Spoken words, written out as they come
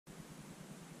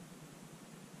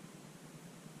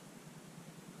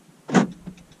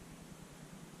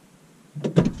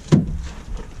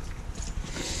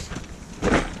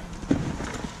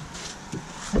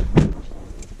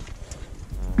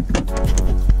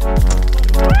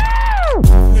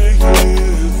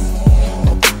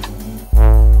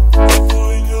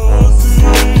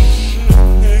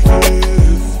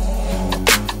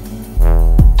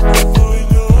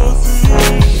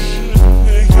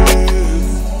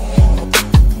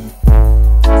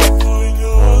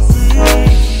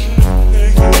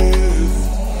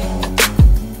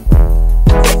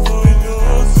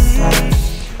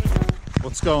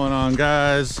What's going on,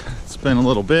 guys? It's been a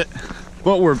little bit,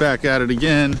 but we're back at it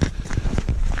again.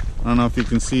 I don't know if you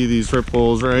can see these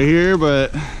ripples right here,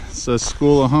 but it's a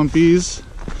school of humpies.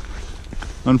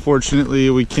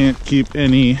 Unfortunately, we can't keep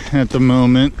any at the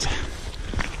moment,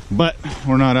 but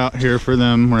we're not out here for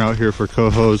them. We're out here for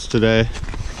cohos today.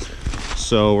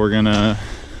 So we're gonna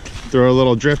throw a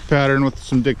little drift pattern with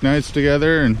some Dick Knights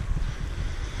together and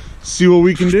see what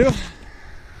we can do.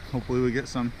 Hopefully we get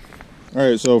some. All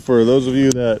right, so for those of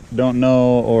you that don't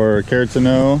know or care to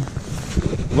know,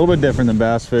 a little bit different than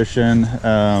bass fishing.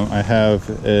 I have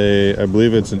I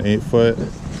believe it's an 8-foot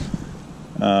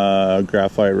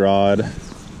graphite rod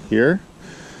here,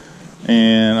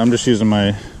 and I'm just using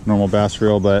my normal bass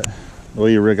reel. But the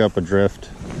way you rig up a drift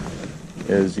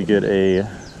is you get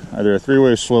either a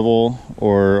 3-way swivel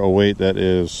or a weight that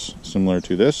is similar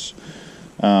to this.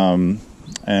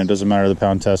 And it doesn't matter the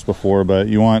pound test before, but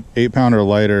you want 8-pound or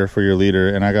lighter for your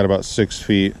leader, and I got about 6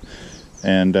 feet.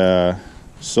 And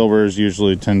silvers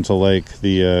usually tend to like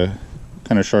the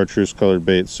kind of chartreuse colored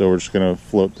baits, so we're just gonna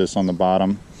float this on the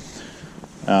bottom.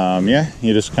 Yeah,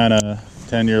 you just kind of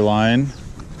tend your line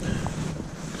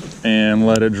and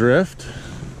let it drift.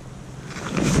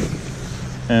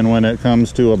 And when it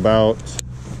comes to about,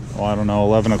 oh, I don't know,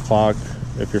 11 o'clock,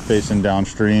 if you're facing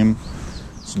downstream,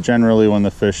 it's generally when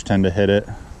the fish tend to hit it.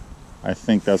 I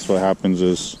think that's what happens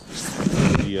is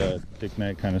the Dick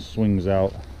Knight kind of swings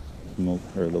out,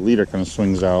 or the leader kind of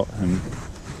swings out, and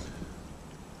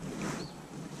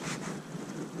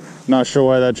not sure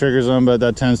why that triggers them, but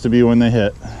that tends to be when they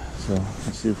hit. So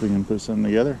let's see if we can put something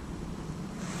together.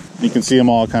 You can see them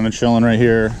all kind of chilling right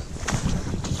here.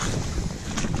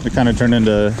 They kind of turn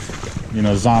into, you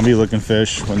know, zombie looking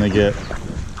fish when they get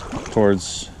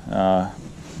towards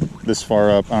this far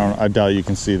up. I doubt you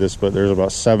can see this, but there's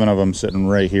about 7 of them sitting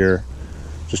right here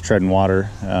just treading water.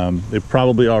 They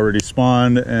probably already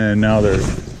spawned, and now they're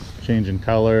changing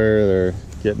color. They're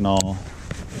getting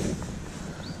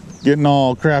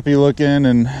all crappy looking,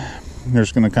 and they're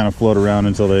just going to kind of float around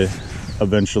until they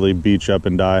eventually beach up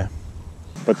and die.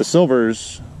 But the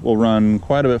silvers will run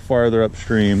quite a bit farther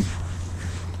upstream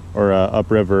or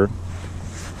upriver,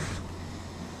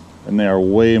 and they are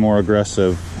way more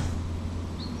aggressive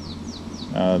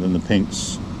than the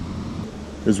pinks.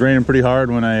 It was raining pretty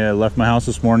hard when I left my house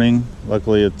this morning.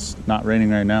 Luckily it's not raining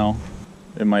right now.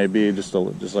 It might be just like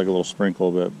a little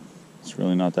sprinkle, but it's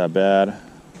really not that bad.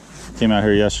 Came out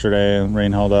here yesterday and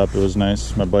rain held up. It was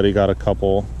nice. My buddy got a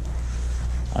couple.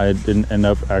 I didn't end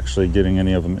up actually getting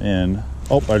any of them in.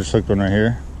 Oh, I just hooked one right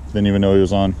here. Didn't even know he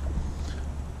was on.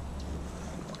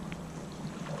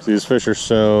 See, these fish are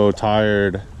so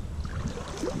tired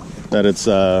that it's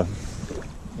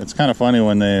kind of funny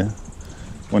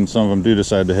when some of them do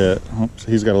decide to hit. Oops,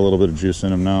 he's got a little bit of juice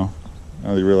in him now.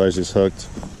 Now they realize he's hooked.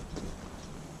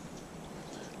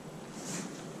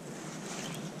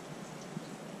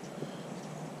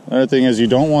 Another thing is, you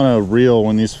don't want to reel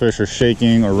when these fish are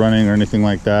shaking or running or anything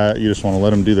like that. You just want to let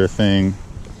them do their thing.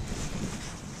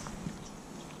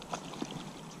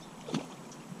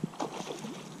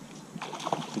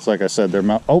 It's like I said, their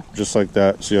mouth. Oh, just like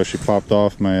that. See how she popped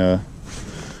off? My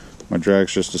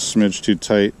drag's just a smidge too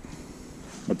tight,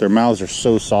 but their mouths are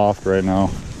so soft right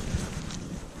now.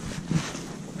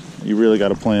 You really got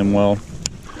to play them well.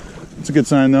 It's a good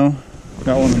sign though.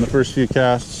 Got one in the first few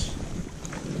casts.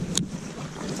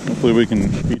 Hopefully we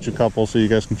can beach a couple so you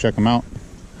guys can check them out.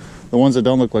 The ones that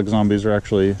don't look like zombies are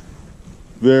actually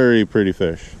very pretty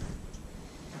fish.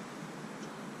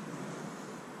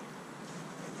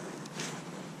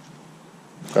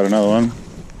 Got another one.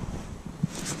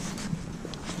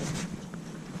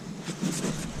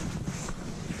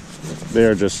 They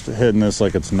are just hitting this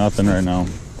like it's nothing right now.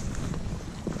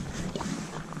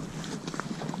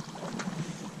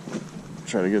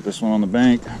 Try to get this one on the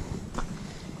bank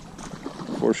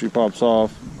before she pops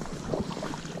off.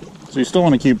 So you still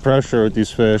want to keep pressure with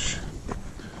these fish.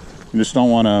 You just don't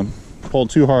want to pull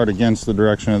too hard against the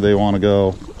direction that they want to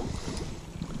go.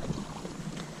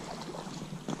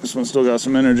 This one's still got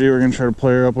some energy. We're going to try to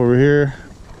play her up over here.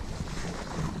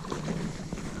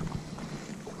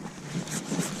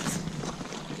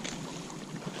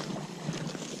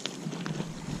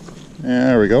 Yeah,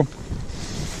 there we go.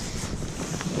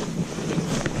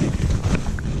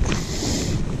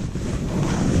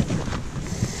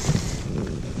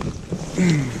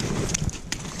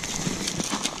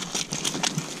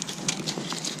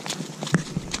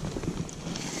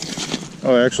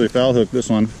 Oh, I actually foul hooked this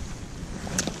one.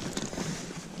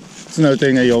 It's another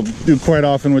thing that you'll do quite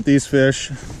often with these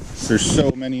fish. There's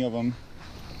so many of them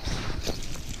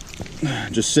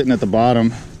just sitting at the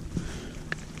bottom.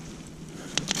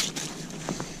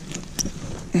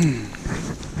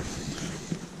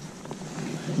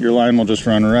 Your line will just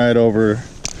run right over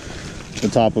the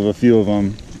top of a few of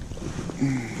them,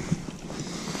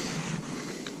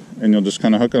 and you'll just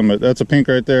kind of hook them. But that's a pink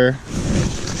right there.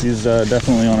 He's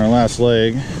definitely on our last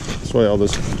leg. That's why all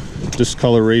this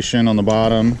discoloration on the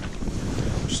bottom,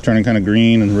 just turning kind of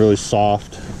green and really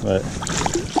soft. But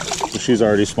so she's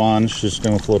already spawned. She's just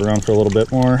gonna float around for a little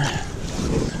bit more.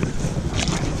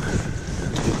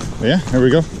 But yeah, there we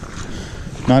go.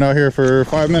 Not out here for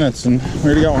 5 minutes and we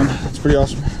already got one. It's pretty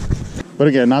awesome. But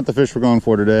again, not the fish we're going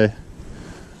for today.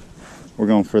 We're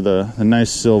going for the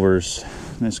nice silvers,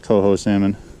 nice coho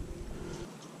salmon.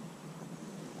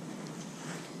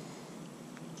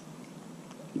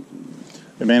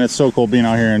 Hey man, it's so cool being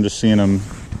out here and just seeing them.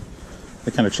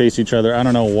 They kind of chase each other. I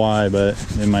don't know why, but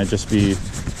it might just be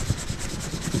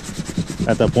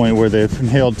at that point where they've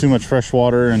inhaled too much fresh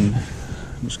water and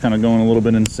just kind of going a little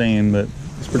bit insane. But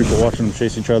it's pretty cool watching them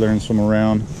chase each other and swim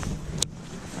around.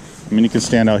 I mean, you can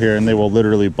stand out here and they will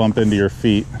literally bump into your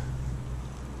feet.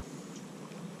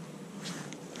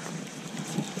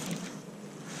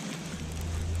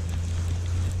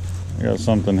 I got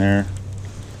something here.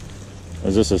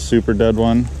 Is this a super dead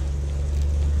one?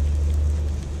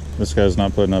 This guy's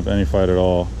not putting up any fight at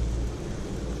all.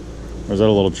 Or is that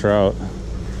a little trout?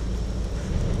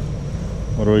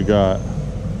 What do we got?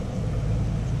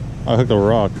 I hooked a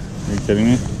rock. Are you kidding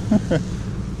me?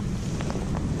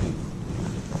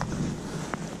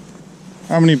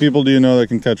 How many people do you know that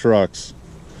can catch rocks?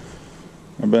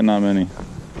 I bet not many.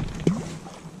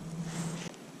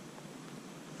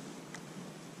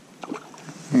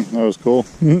 That was cool.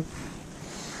 I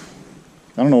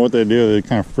don't know what they do. They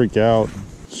kind of freak out,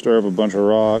 stir up a bunch of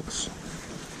rocks.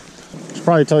 I should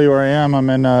probably tell you where I am. I'm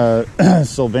in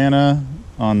Savannah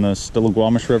on the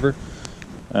Stillaguamish River.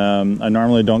 I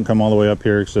normally don't come all the way up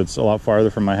here because it's a lot farther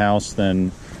from my house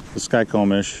than the COHO.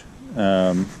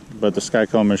 But the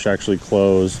COHO actually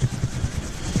closed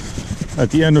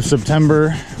at the end of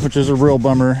September, which is a real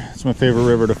bummer. It's my favorite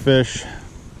river to fish,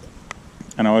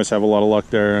 and I always have a lot of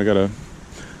luck there. I got a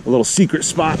little secret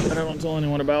spot that I won't tell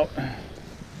anyone about.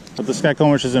 But the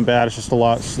COHO isn't bad. It's just a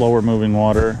lot slower moving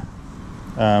water.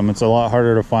 It's a lot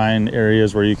harder to find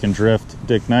areas where you can drift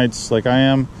Dick Nights like I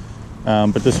am.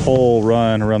 But this whole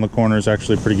run around the corner is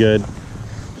actually pretty good.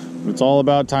 It's all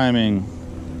about timing.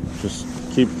 Just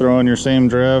keep throwing your same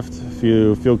drift if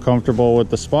you feel comfortable with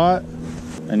the spot.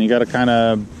 And you got to kind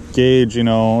of gauge, you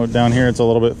know, down here it's a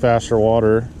little bit faster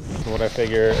water. That's what I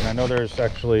figure. And I know there's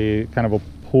actually kind of a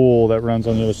pool that runs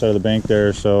on the other side of the bank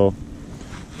there. So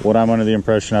what I'm under the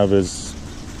impression of is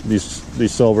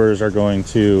these silvers are going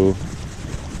to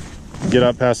get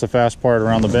up past the fast part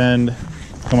around the bend,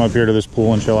 come up here to this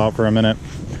pool and chill out for a minute,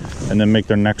 and then make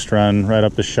their next run right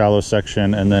up the shallow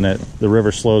section, and then the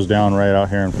river slows down right out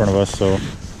here in front of us, so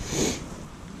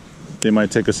they might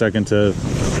take a second to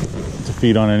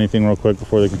feed on anything real quick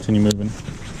before they continue moving.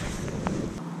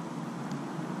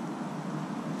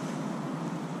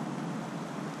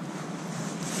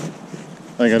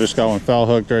 I think I just got one foul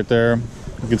hooked right there.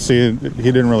 You can see he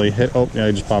didn't really hit. Oh yeah,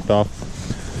 he just popped off.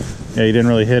 Yeah, he didn't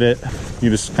really hit it. You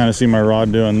just kind of see my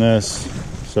rod doing this.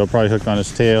 So probably hooked on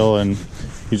his tail and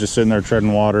he's just sitting there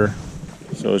treading water.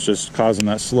 So it's just causing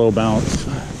that slow bounce.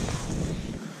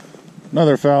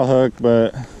 Another foul hook,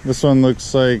 but this one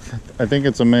looks like, I think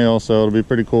it's a male, so it'll be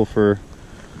pretty cool for,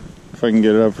 if I can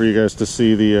get it up for you guys to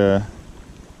see the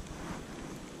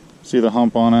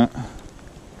hump on it.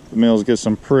 The males get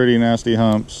some pretty nasty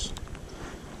humps.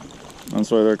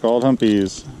 That's why they're called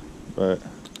humpies. But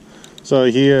so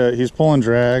he's pulling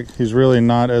drag. He's really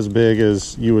not as big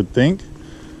as you would think,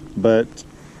 but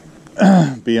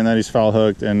being that he's foul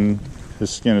hooked and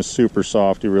his skin is super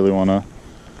soft, you really want to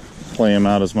play him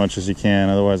out as much as you can,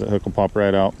 otherwise that hook will pop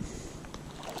right out.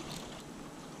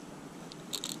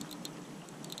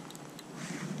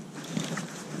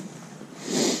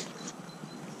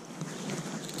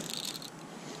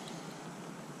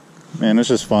 Man, it's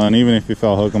just fun, even if you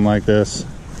foul hook them like this,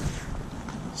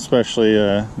 especially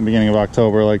the beginning of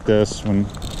October like this. When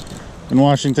in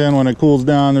Washington, when it cools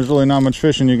down, there's really not much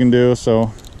fishing you can do,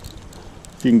 so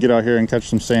if you can get out here and catch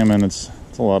some salmon, it's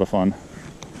a lot of fun.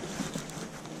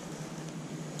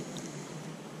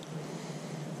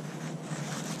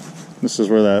 This is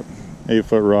where that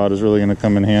 8-foot rod is really going to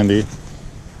come in handy.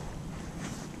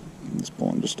 It's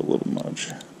pulling just a little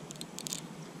much.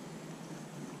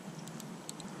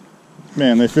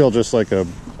 Man, they feel just like a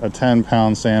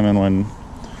 10-pound salmon when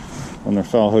they're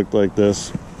foul hooked like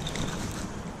this.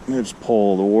 They just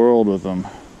pull the world with them. I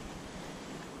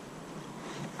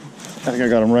think I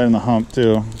got them right in the hump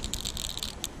too.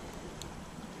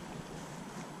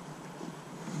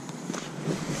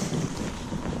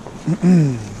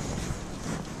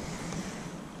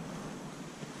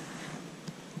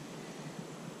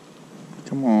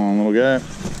 Come on, little guy.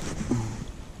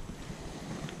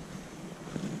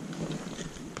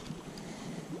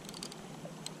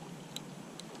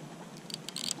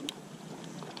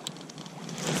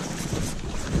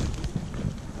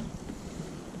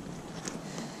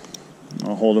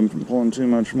 I'll hold him from pulling too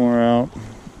much more out.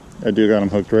 I do got him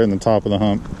hooked right in the top of the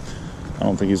hump. I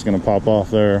don't think he's gonna pop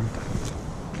off there.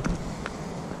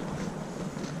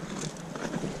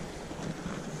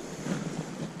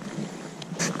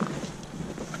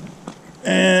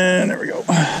 And there we go.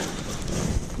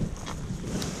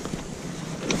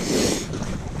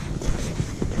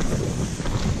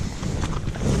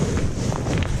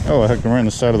 Oh, I hooked him right in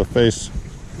the side of the face.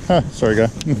 Huh, sorry, guy.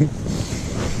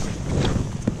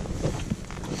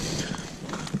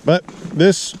 But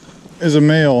this is a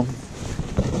male,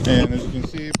 and as you can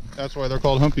see, that's why they're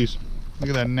called humpies. Look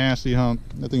at that nasty hump.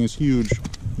 That thing is huge.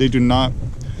 They do not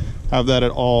have that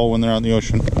at all when they're out in the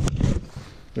ocean.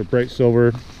 They're bright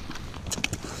silver,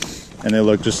 and they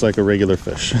look just like a regular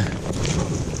fish.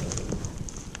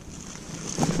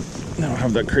 They don't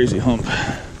have that crazy hump.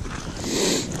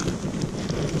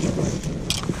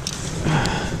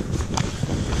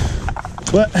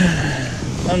 But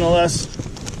nonetheless,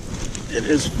 it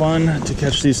is fun to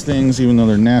catch these things, even though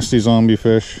they're nasty zombie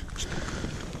fish.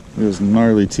 He has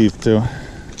gnarly teeth too.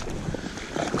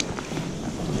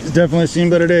 He's definitely seen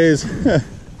better days.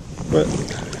 But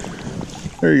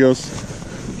there he goes.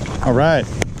 All right.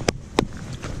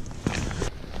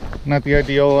 Not the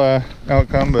ideal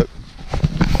outcome, but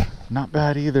not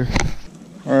bad either.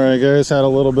 All right, guys, had a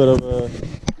little bit of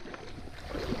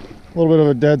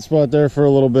a dead spot there for a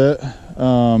little bit.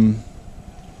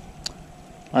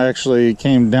 I actually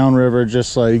came downriver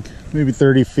just like maybe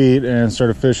 30 feet and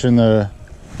started fishing the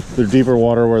deeper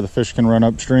water where the fish can run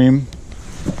upstream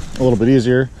a little bit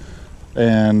easier.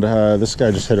 And this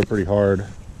guy just hit it pretty hard.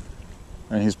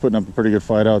 And he's putting up a pretty good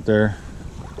fight out there.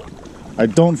 I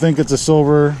don't think it's a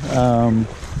silver.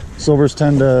 Silvers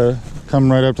tend to come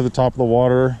right up to the top of the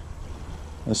water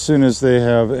as soon as they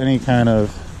have any kind of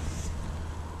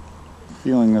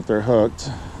feeling that they're hooked.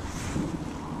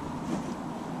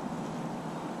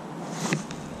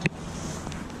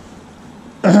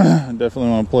 I definitely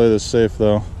want to play this safe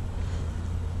though.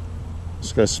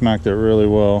 This guy smacked it really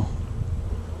well.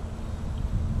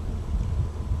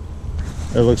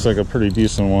 It looks like a pretty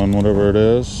decent one, whatever it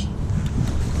is.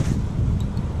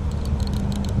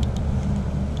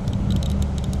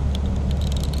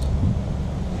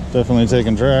 Definitely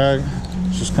taking drag.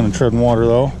 It's just kind of treading water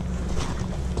though.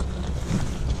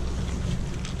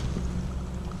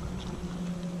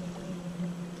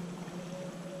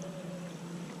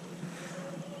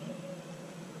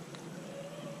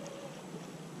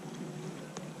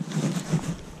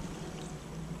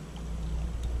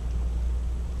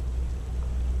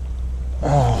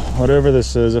 Whatever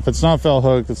this is, if it's not foul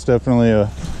hooked, it's definitely a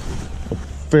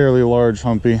fairly large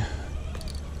humpy,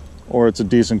 or it's a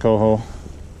decent coho.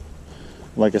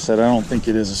 Like I said, I don't think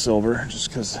it is a silver, just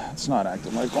because it's not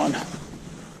acting like one.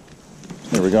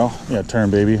 There we go. Yeah, turn,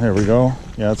 baby. There we go.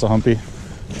 Yeah, it's a humpy.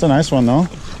 It's a nice one though.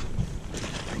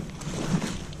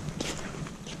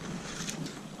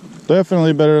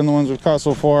 Definitely better than the ones we've caught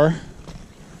so far.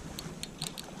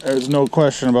 There's no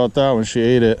question about that when she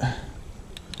ate it.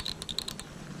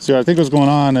 See, I think what's going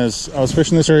on is I was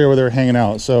fishing this area where they were hanging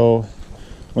out. So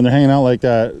when they're hanging out like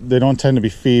that, they don't tend to be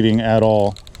feeding at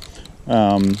all.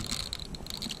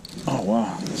 Oh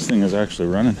wow, this thing is actually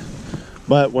running.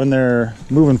 But when they're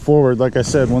moving forward, like I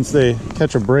said, once they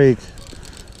catch a break,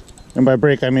 and by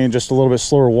break I mean just a little bit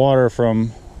slower water from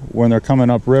when they're coming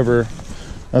up river,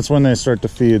 that's when they start to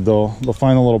feed. They'll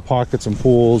find the little pockets and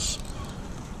pools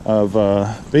of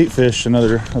bait fish and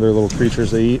other little creatures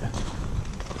they eat.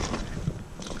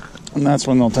 And that's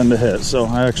when they'll tend to hit. So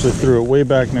I actually threw it way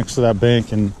back next to that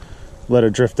bank and let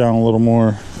it drift down a little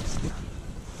more.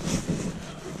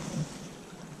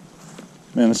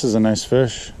 Man, this is a nice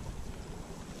fish.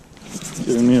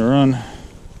 Giving me a run.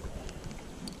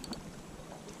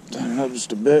 Turn it up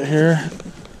just a bit here.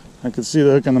 I can see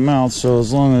the hook in the mouth, so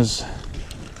as long as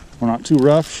we're not too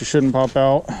rough, she shouldn't pop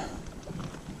out.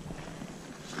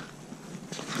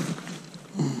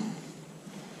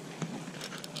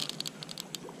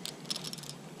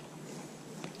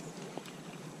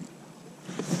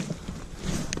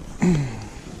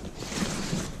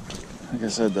 Like I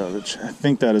said though, I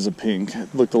think that is a pink.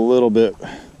 It looked a little bit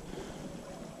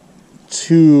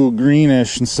too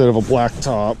greenish instead of a black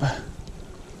top.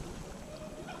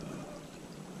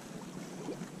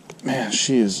 Man,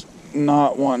 she is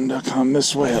not wanting to come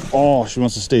this way at all. She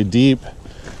wants to stay deep.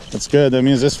 That's good. That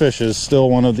means this fish is still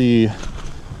one of the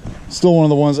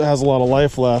ones that has a lot of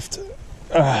life left.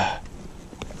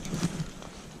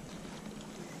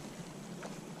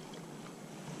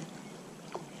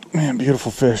 Man,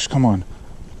 beautiful fish. Come on.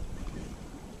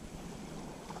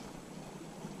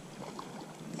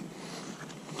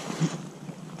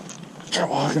 Try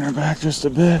walking her back just a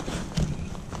bit.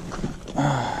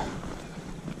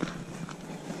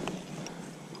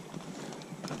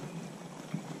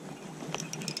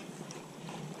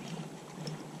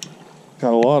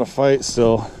 Got a lot of fight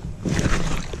still.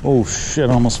 Oh shit,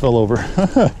 I almost fell over.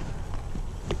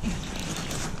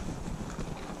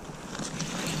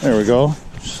 There we go.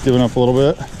 Just giving up a little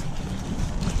bit.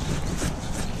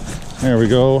 There we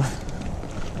go.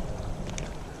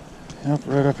 Yep,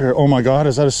 right up here. Oh my god,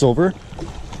 is that a silver?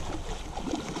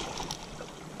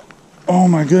 Oh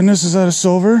my goodness, is that a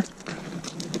silver?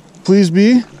 Please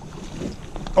be.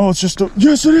 Oh, it's just a...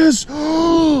 Yes, it is!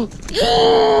 Oh,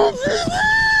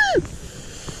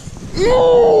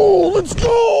 oh, let's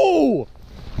go!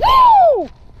 Woo!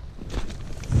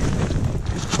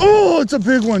 Oh, it's a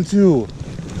big one too.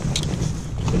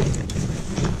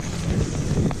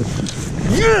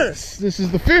 Yes, this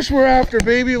is the fish we're after,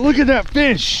 baby. Look at that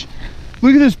fish.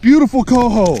 Look at this beautiful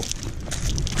coho.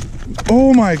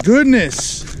 Oh my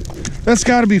goodness. That's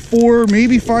got to be 4,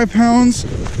 maybe 5 pounds.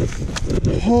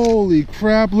 Holy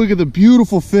crap, look at the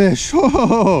beautiful fish.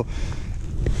 Oh,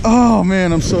 oh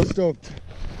man, I'm so stoked.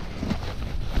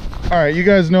 All right, you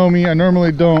guys know me. I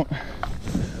normally don't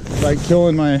like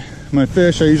killing my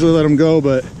fish. I usually let them go,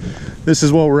 but this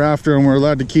is what we're after, and we're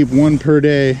allowed to keep 1 per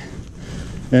day.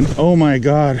 And oh my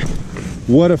god,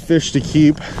 what a fish to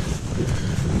keep.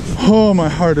 Oh, my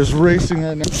heart is racing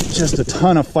right now. Just a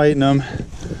ton of fight in them.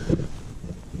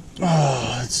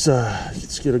 Oh,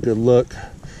 let's get a good look.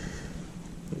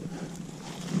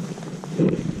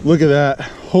 Look at that.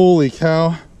 Holy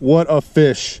cow, what a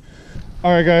fish.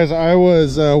 All right guys, I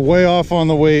was way off on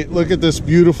the weight. Look at this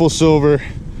beautiful silver.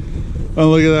 Oh,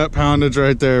 look at that poundage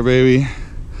right there, baby.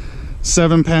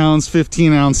 7 pounds,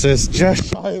 15 ounces,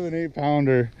 just shy of an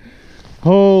 8-pounder.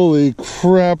 Holy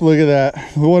crap, look at that.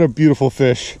 What a beautiful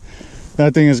fish.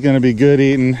 That thing is gonna be good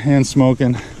eating and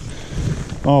smoking.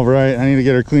 All right, I need to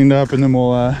get her cleaned up and then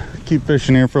we'll keep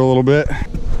fishing here for a little bit.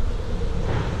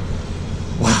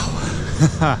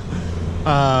 Wow.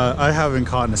 I haven't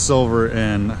caught a silver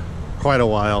in quite a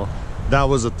while. That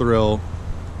was a thrill.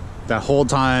 That whole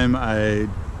time I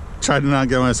tried to not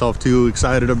get myself too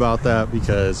excited about that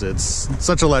because it's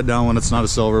such a letdown when it's not a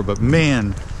silver, but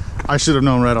man, I should have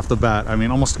known right off the bat. I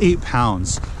mean, almost 8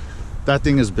 pounds. That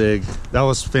thing is big. That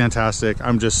was fantastic.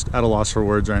 I'm just at a loss for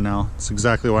words right now. It's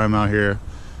exactly why I'm out here.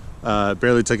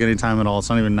 Barely took any time at all. It's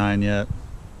not even 9 yet.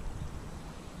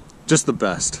 Just the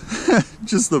best.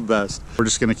 Just the best. We're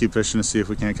just gonna keep fishing to see if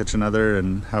we can't catch another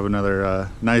and have another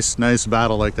nice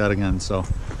battle like that again. So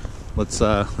let's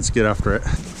get after it.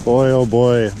 Boy, oh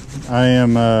boy, I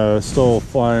am still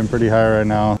flying pretty high right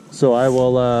now. So I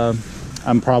will,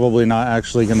 I'm probably not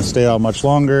actually gonna stay out much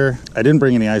longer. I didn't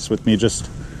bring any ice with me, just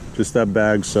that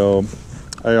bag. So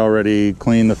I already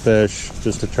cleaned the fish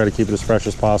just to try to keep it as fresh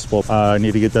as possible. I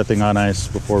need to get that thing on ice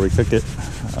before we cook it.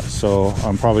 So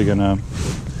I'm probably gonna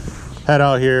head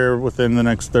out here within the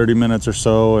next 30 minutes or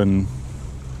so and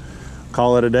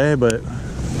call it a day, but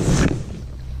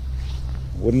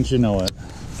wouldn't you know it.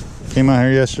 Came out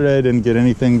here yesterday, didn't get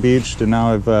anything beached, and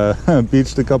now I've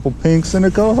beached a couple pinks and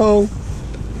a coho.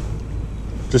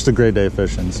 Just a great day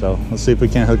fishing, so let's see if we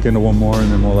can't hook into one more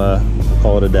and then we'll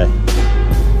call it a day.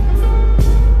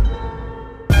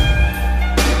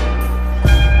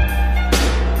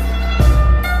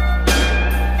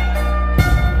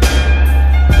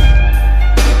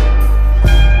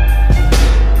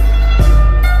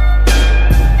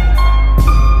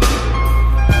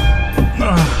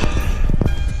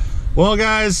 Well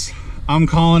guys, I'm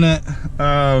calling it.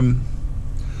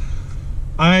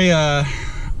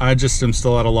 I just am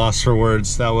still at a loss for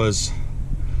words. That was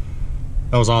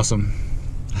awesome.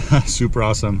 Super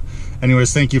awesome.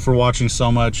 Anyways, thank you for watching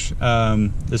so much.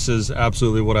 This is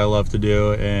absolutely what I love to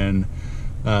do, and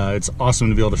it's awesome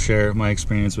to be able to share my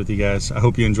experience with you guys. I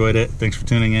hope you enjoyed it. Thanks for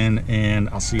tuning in, and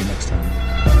I'll see you next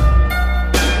time.